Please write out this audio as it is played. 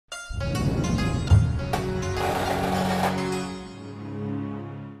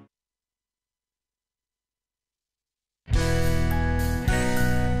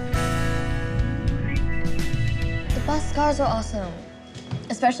cars are awesome.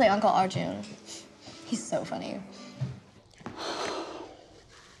 Especially Uncle Arjun. He's so funny.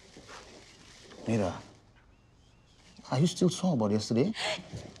 Meera, are you still sore about yesterday?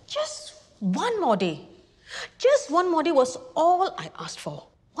 Just one more day. Just one more day was all I asked for.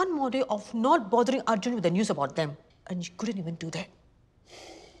 One more day of not bothering Arjun with the news about them. And you couldn't even do that.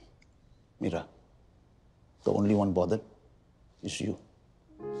 Meera, the only one bothered is you.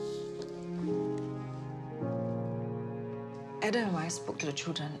 Adam and I spoke to the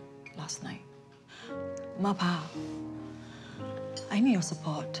children last night. Mapa, I need your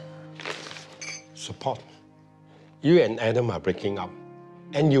support. Support? You and Adam are breaking up,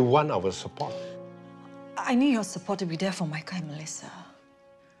 and you want our support. I need your support to be there for Micah and Melissa.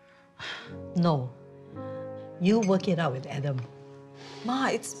 No. You work it out with Adam. Ma,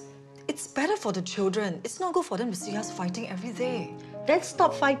 it's better for the children. It's not good for them to see us fighting every day. Let's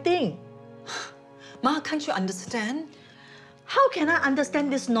stop fighting. Ma, can't you understand? How can I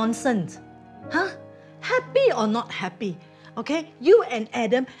understand this nonsense? Huh? Happy or not happy, okay? You and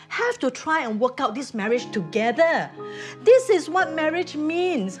Adam have to try and work out this marriage together. This is what marriage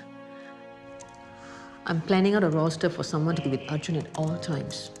means. I'm planning out a roster for someone to be with Arjun at all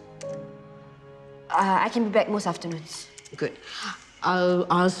times. I can be back most afternoons. Good. I'll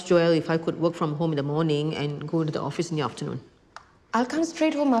ask Joel if I could work from home in the morning and go to the office in the afternoon. I'll come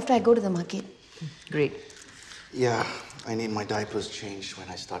straight home after I go to the market. Great. Yeah, I need my diapers changed when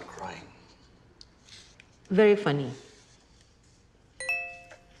I start crying. Very funny.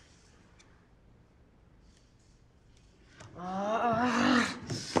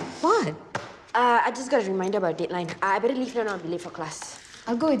 What? I just got a reminder about deadline. I better leave now, I'll be late for class.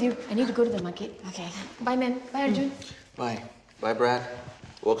 I'll go with you. I need to go to the market. Okay. Bye, ma'am. Bye, Arjun. Bye. Bye, Brad.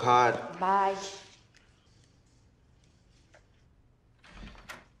 Work hard. Bye.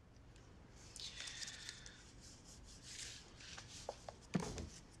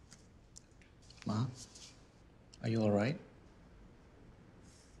 Ma, are you all right?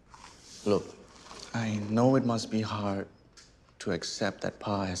 Look, I know it must be hard to accept that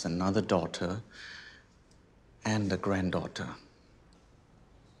Pa has another daughter and a granddaughter.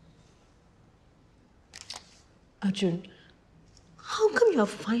 Arjun, how come you're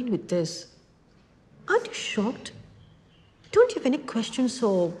fine with this? Aren't you shocked? Don't you have any questions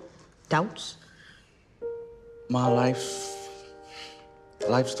or doubts? Ma, life's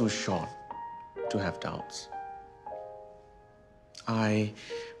too short to have doubts.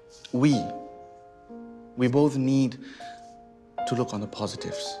 We both need to look on the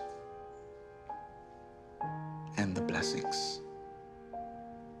positives and the blessings.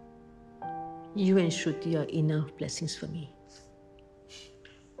 You and Shruti are enough blessings for me.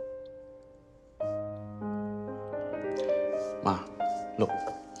 Ma, look,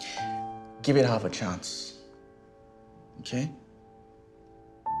 give it half a chance, okay?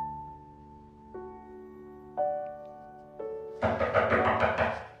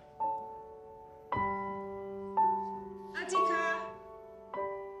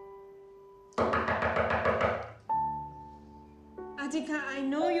 Atika, I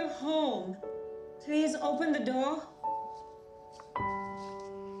know you're home. Please open the door.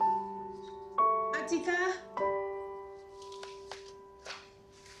 Atika?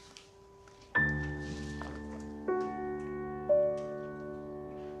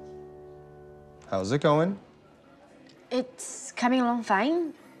 How's it going? It's coming along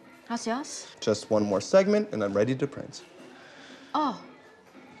fine. How's yours? Just one more segment and I'm ready to print. Oh.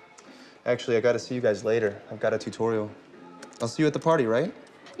 Actually, I gotta see you guys later. I've got a tutorial. I'll see you at the party, right?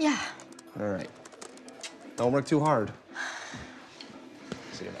 Yeah. All right. Don't work too hard.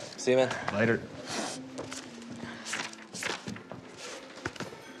 See you, man. See you, man. Later.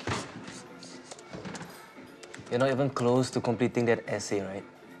 You're not even close to completing that essay, right?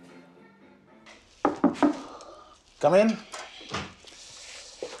 Come in.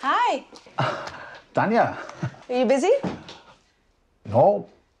 Hi. Tanya. Are you busy? No,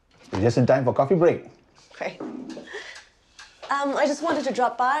 you're just in time for coffee break. Great. I just wanted to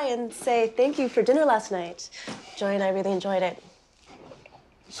drop by and say thank you for dinner last night. Joy and I really enjoyed it.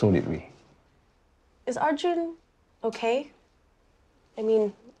 So did we. Is Arjun okay? I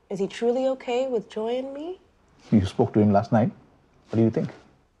mean, is he truly okay with Joy and me? You spoke to him last night. What do you think?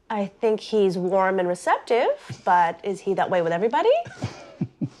 I think he's warm and receptive, but is he that way with everybody?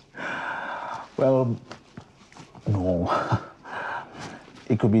 Well, no.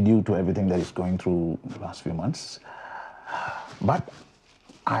 It could be due to everything that he's going through the last few months. But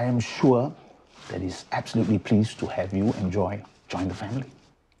I am sure that he's absolutely pleased to have you and Joy join the family.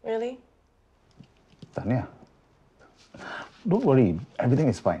 Really? Tanya, don't worry. Everything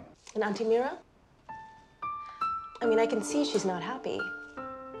is fine. And Auntie Meera? I mean, I can see she's not happy.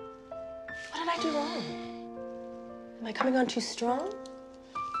 What did I do wrong? Am I coming on too strong?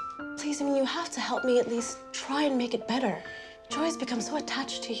 Please, I mean, you have to help me at least try and make it better. Joy's become so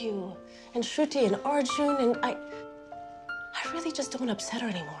attached to you, and Shruti and Arjun, and I really just don't want to upset her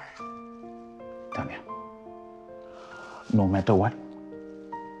anymore. Tanya, no matter what,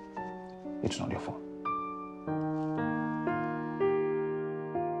 it's not your fault.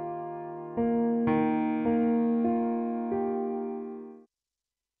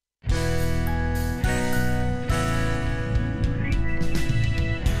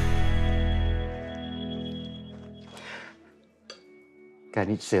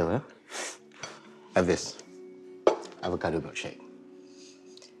 Garnish sale, huh? Have this. Avocado milkshake.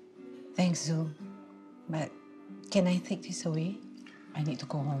 Thanks, Zul. But can I take this away? I need to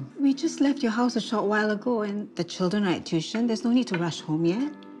go home. We just left your house a short while ago and the children are at tuition. There's no need to rush home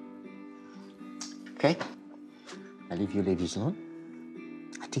yet. Okay. I'll leave you ladies alone.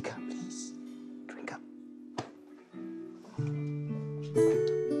 Atika, please. Drink up.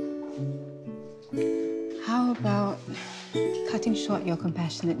 How about cutting short your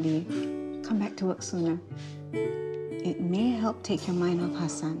compassionate leave? Come back to work sooner. It may help take your mind off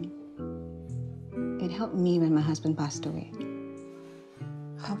Hassan. It helped me when my husband passed away.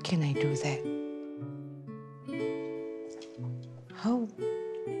 How can I do that? How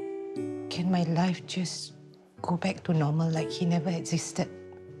can my life just go back to normal like he never existed?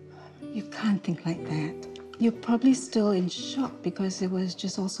 You can't think like that. You're probably still in shock because it was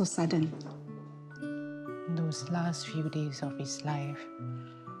just all so sudden. Those last few days of his life,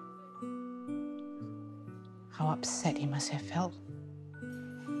 how upset he must have felt,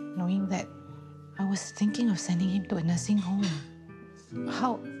 knowing that I was thinking of sending him to a nursing home.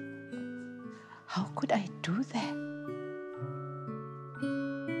 How could I do that?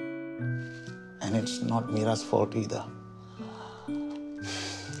 And it's not Meera's fault either.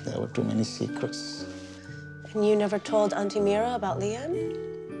 There were too many secrets. And you never told Auntie Meera about Lian?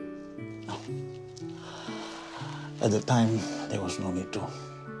 At the time, there was no need to.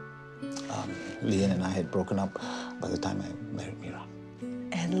 Lian and I had broken up by the time I married Meera.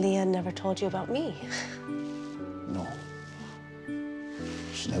 And Lian never told you about me? No.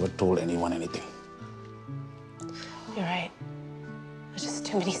 She never told anyone anything. You're right. There's just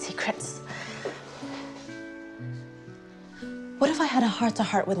too many secrets. What if I had a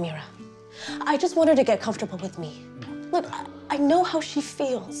heart-to-heart with Meera? I just want her to get comfortable with me. Look, I know how she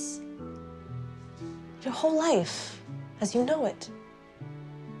feels. Your whole life, as you know it,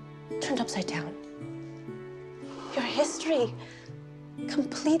 turned upside down. Your history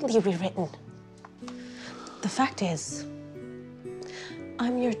completely rewritten. The fact is,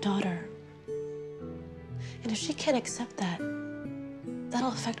 I'm your daughter. And if she can't accept that,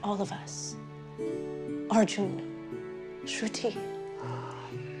 that'll affect all of us. Arjun, Shruti,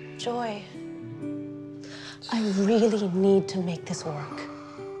 Joy. I really need to make this work.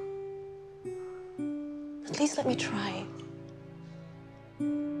 At least let me try.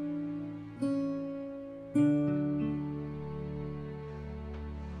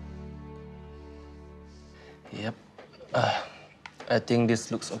 Yep. I think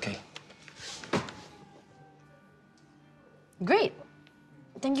this looks okay. Great.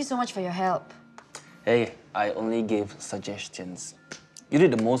 Thank you so much for your help. Hey, I only gave suggestions. You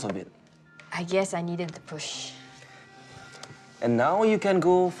did the most of it. I guess I needed the push. And now you can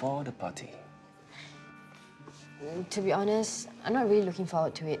go for the party. To be honest, I'm not really looking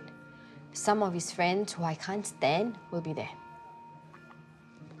forward to it. Some of his friends who I can't stand will be there.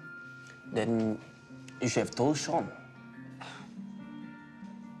 Then you should have told Shawn.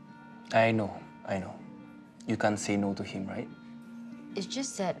 I know. You can't say no to him, right? It's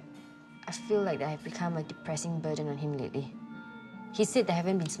just that I feel like I've become a depressing burden on him lately. He said I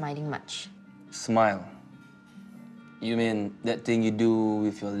haven't been smiling much. Smile. You mean that thing you do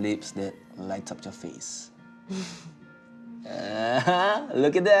with your lips that lights up your face?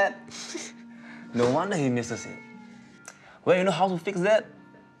 Look at that. No wonder he misses it. Well, you know how to fix that?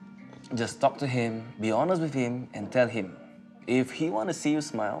 Just talk to him, be honest with him, and tell him if he wants to see you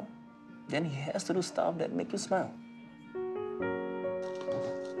smile, then he has to do stuff that make you smile.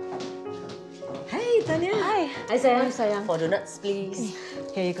 Hey, Tanya. Hi. Hi, sayang. 4 donuts, please.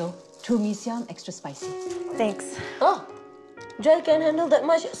 Here you go. 2 mee siam, extra spicy. Thanks. Oh, Joy can't handle that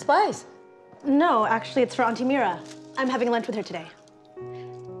much spice. No, actually, it's for Auntie Meera. I'm having lunch with her today.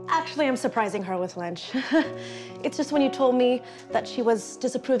 Actually, I'm surprising her with lunch. It's just when you told me that she was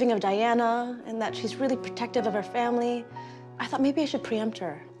disapproving of Diana and that she's really protective of her family, I thought maybe I should preempt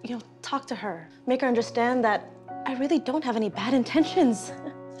her. You know, talk to her, make her understand that I really don't have any bad intentions.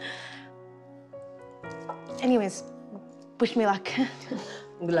 Anyways, Wish me luck.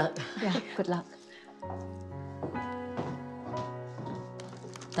 Good luck. Yeah, good luck.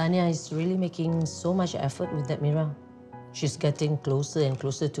 Tanya is really making so much effort with that Meera. She's getting closer and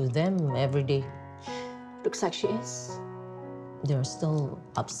closer to them every day. Looks like she is. They're still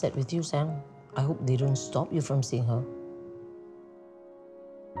upset with you, Sam. I hope they don't stop you from seeing her.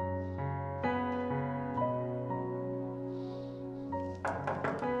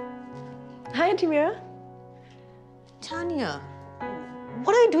 Hi, Auntie Meera. Tanya,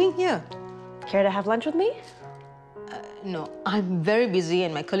 what are you doing here? Care to have lunch with me? No, I'm very busy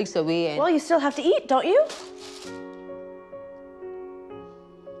and my colleagues are away and... Well, you still have to eat, don't you?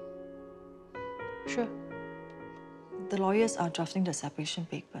 Sure. The lawyers are drafting the separation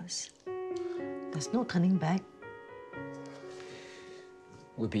papers. There's no turning back.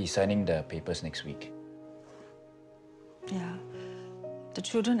 We'll be signing the papers next week. Yeah. The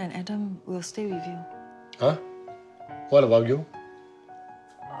children and Adam will stay with you. Huh? What about you?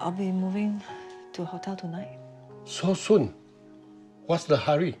 I'll be moving to a hotel tonight. So soon? What's the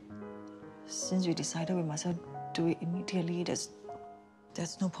hurry? Since we decided we must do it immediately, there's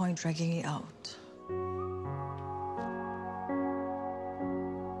no point dragging it out.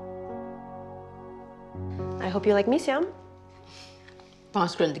 I hope you like me, Sam.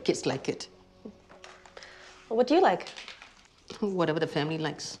 Pastor and the kids like it. Well, what do you like? Whatever the family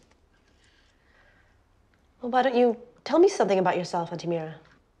likes. Well, why don't you tell me something about yourself, Auntie Meera?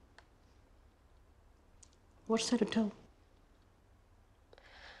 What's there to tell?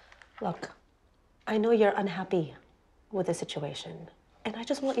 Look, I know you're unhappy with the situation, and I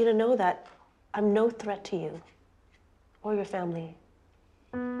just want you to know that I'm no threat to you or your family.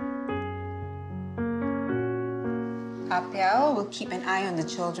 Apiao will keep an eye on the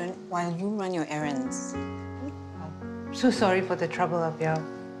children while you run your errands. So sorry for the trouble, Apiao.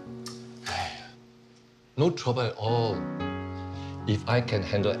 No trouble at all. If I can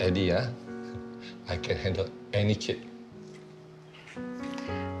handle Eddie, I can handle any kid.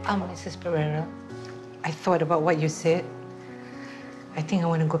 Mrs. Pereira, I thought about what you said. I think I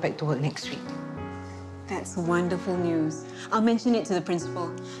want to go back to work next week. That's wonderful news. I'll mention it to the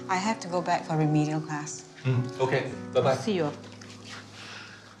principal. I have to go back for remedial class. Okay, bye-bye. See you.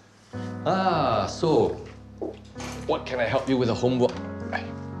 So, what can I help you with the homework?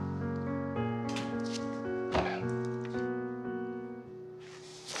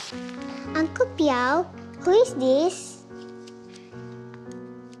 Uncle Piao, who is this?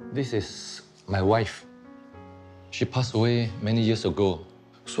 This is my wife. She passed away many years ago.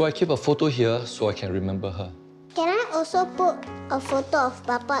 So I keep a photo here so I can remember her. Can I also put a photo of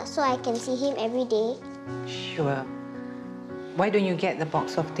Papa so I can see him every day? Sure. Why don't you get the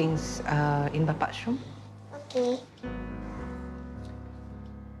box of things in Bapak's room? Okay.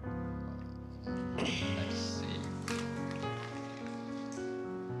 Let's see.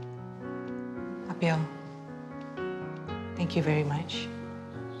 Apiao, thank you very much.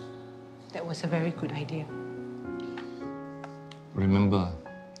 That was a very good idea. Remember,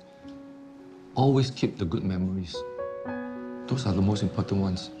 always keep the good memories. Those are the most important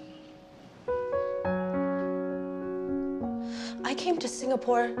ones. I came to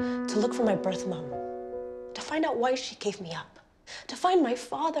Singapore to look for my birth mom, to find out why she gave me up, to find my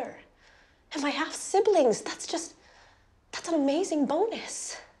father and my half-siblings. That's an amazing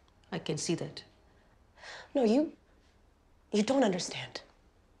bonus. I can see that. No, you don't understand.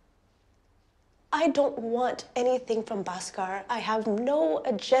 I don't want anything from Bhaskar. I have no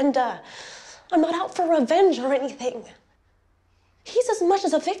agenda. I'm not out for revenge or anything. He's as much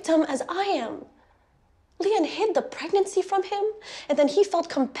as a victim as I am. Leon hid the pregnancy from him, and then he felt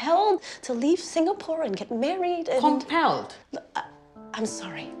compelled to leave Singapore and get married and... Compelled? I'm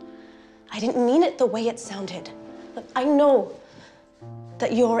sorry. I didn't mean it the way it sounded. But I know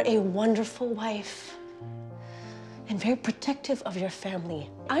that you're a wonderful wife and very protective of your family.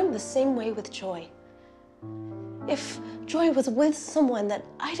 I'm the same way with Joy. If Joy was with someone that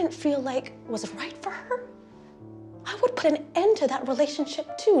I didn't feel like was right for her, I would put an end to that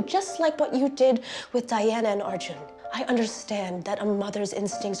relationship too, just like what you did with Diana and Arjun. I understand that a mother's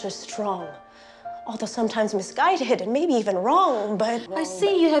instincts are strong, although sometimes misguided and maybe even wrong, but... I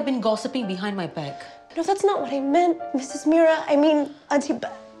see you have been gossiping behind my back. No, that's not what I meant, Mrs. Meera. I mean, Auntie...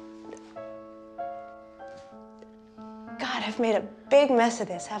 God, I've made a big mess of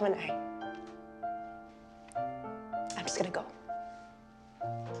this, haven't I? I'm just gonna go.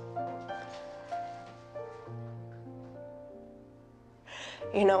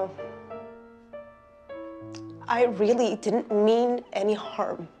 You know, I really didn't mean any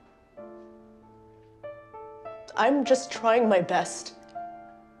harm. I'm just trying my best.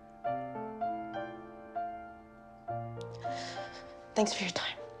 Thanks for your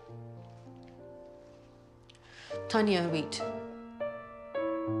time. Tanya, wait.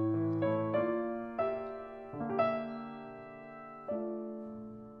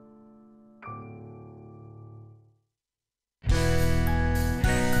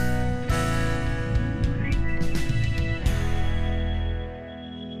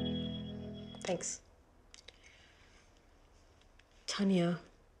 Thanks. Tanya,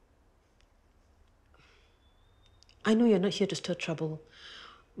 I know you're not here to stir trouble,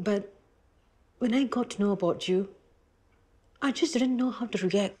 but when I got to know about you, I just didn't know how to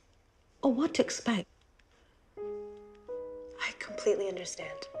react or what to expect. I completely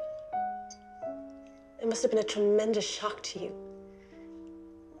understand. It must have been a tremendous shock to you.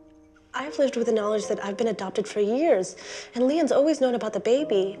 I've lived with the knowledge that I've been adopted for years, and Leon's always known about the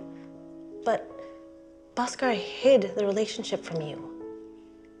baby. But Bhaskar hid the relationship from you.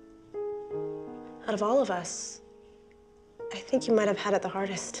 Out of all of us, I think you might have had it the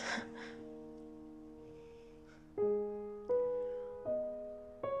hardest.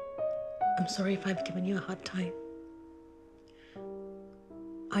 I'm sorry if I've given you a hard time.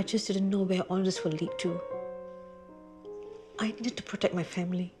 I just didn't know where all this would lead to. I needed to protect my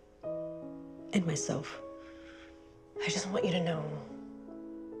family and myself. I just want you to know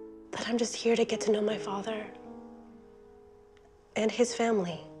that I'm just here to get to know my father and his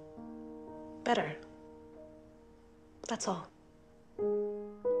family better. That's all.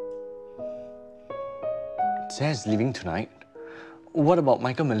 Zah's leaving tonight. What about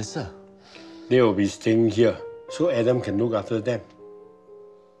Michael and Melissa? They will be staying here, so Adam can look after them.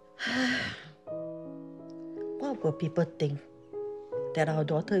 What will people think? That our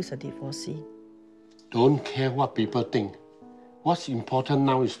daughter is a divorcee? Don't care what people think. What's important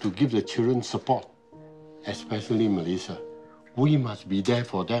now is to give the children support, especially Melissa. We must be there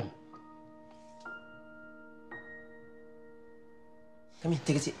for them. Come here,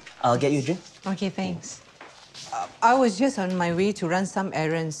 take a seat. I'll get you a drink. Okay, thanks. I was just on my way to run some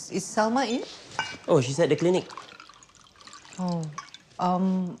errands. Is Salma in? Oh, she's at the clinic. Oh,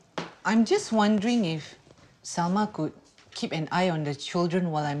 I'm just wondering if Salma could keep an eye on the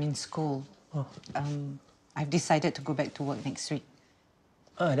children while I'm in school. Oh. I've decided to go back to work next week.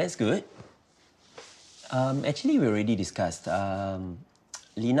 Oh, that's good. Actually, we already discussed.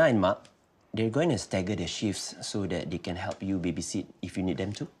 Lina and Mark, they're going to stagger their shifts so that they can help you babysit if you need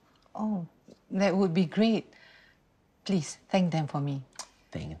them to. Oh, that would be great. Please, thank them for me.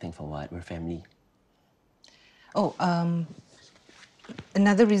 Thank for what? We're family. Oh,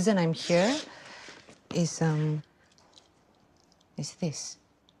 another reason I'm here is this.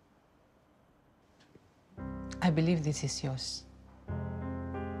 I believe this is yours.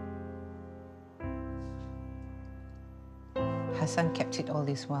 Hassan kept it all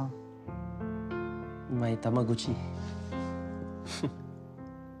this while. My Tamagotchi.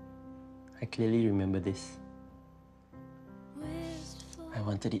 I clearly remember this. I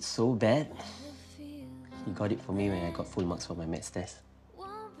wanted it so bad. He got it for me when I got full marks for my maths test.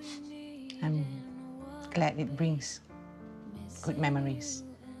 I'm glad it brings good memories.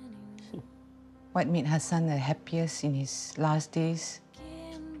 What made Hassan the happiest in his last days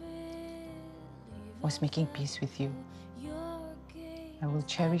was making peace with you. I will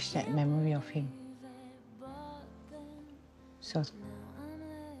cherish that memory of him. So,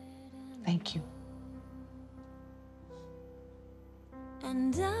 thank you.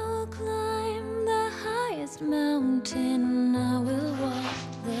 And I will climb the highest mountain. I will walk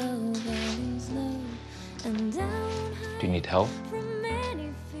the valleys low. And I won't hide Do you need help? from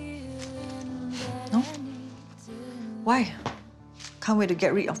any feeling that No? I need to know. Why? Can't wait to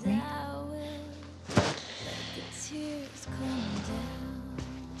get rid of me. The tears come down.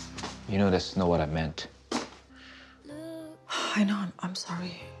 You know that's not what I meant. I know, I'm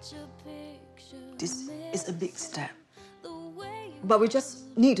sorry. This is a big step. But we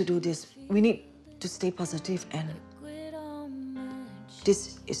just need to do this. We need to stay positive, and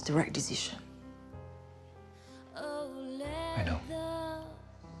this is the right decision. I know.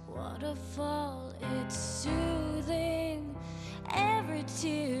 Waterfall, it's soothing. Every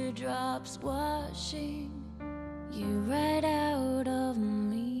teardrop's washing you right out of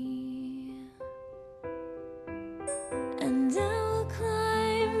me. And I will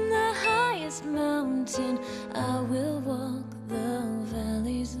climb the highest mountain. I will walk the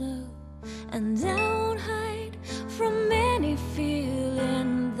valleys low. And I won't hide from any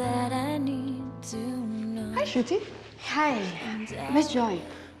feeling that I need to know. Hi, Shruti. Hi. Where's Joy?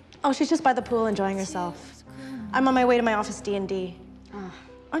 Oh, she's just by the pool enjoying herself. I'm on my way to my office D&D.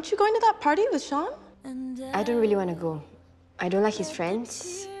 Aren't you going to that party with Shawn? I don't really want to go. I don't like his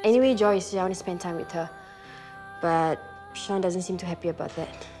friends. Anyway, Joy is here. I want to spend time with her. But Shawn doesn't seem too happy about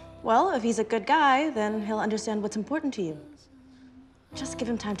that. Well, if he's a good guy, then he'll understand what's important to you. Just give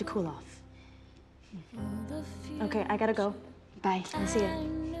him time to cool off. Okay, I gotta go. Bye. I'll see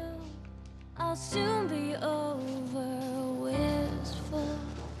you. I'll soon be over wistful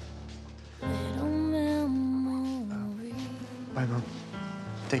little memory. Bye, Mom.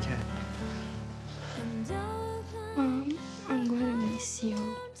 Take care. Mom, I'm going to miss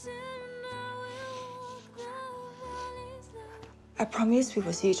you. I promise we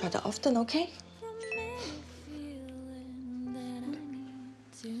will see each other often, okay?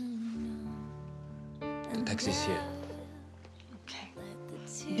 The taxi's here. Okay.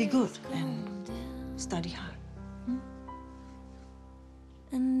 Be good and study hard.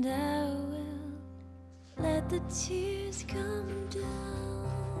 And I will let the tears come down.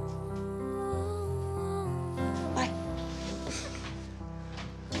 Bye.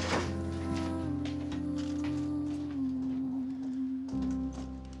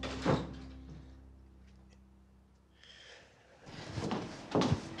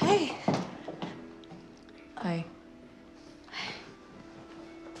 Hey. Hi.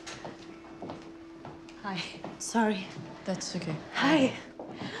 Hi. Sorry. That's okay. Hi.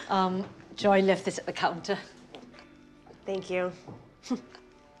 Joy left this at the counter. Thank you.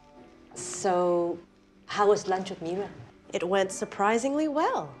 So, how was lunch with Meera? It went surprisingly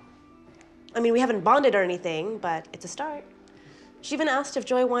well. I mean, we haven't bonded or anything, but it's a start. She even asked if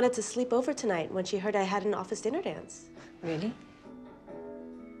Joy wanted to sleep over tonight when she heard I had an office dinner dance. Really?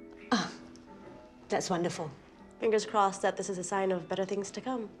 That's wonderful. Fingers crossed that this is a sign of better things to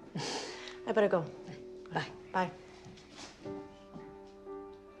come. I better go. Bye. Bye.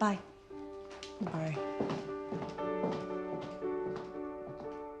 Bye. Bye.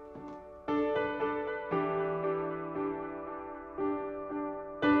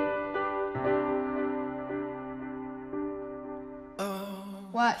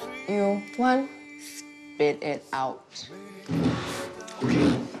 What you want? Spit it out.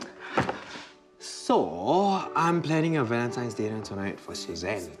 So, I'm planning a Valentine's dinner tonight for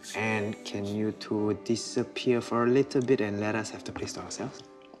Suzanne. And can you two disappear for a little bit and let us have the place to ourselves?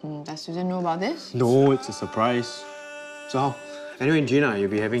 Does Susan know about this? No, it's a surprise. So how? Anyway, Gina,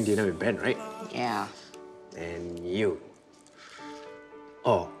 you'll be having dinner with Ben, right? Yeah. And you.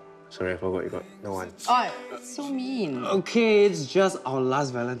 Oh, sorry, I forgot you got no one. Oh, so mean. Okay, it's just our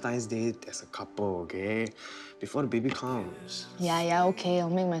last Valentine's Day as a couple, okay? Before the baby comes. Yeah, okay. I'll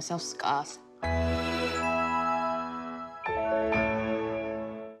make myself scarce.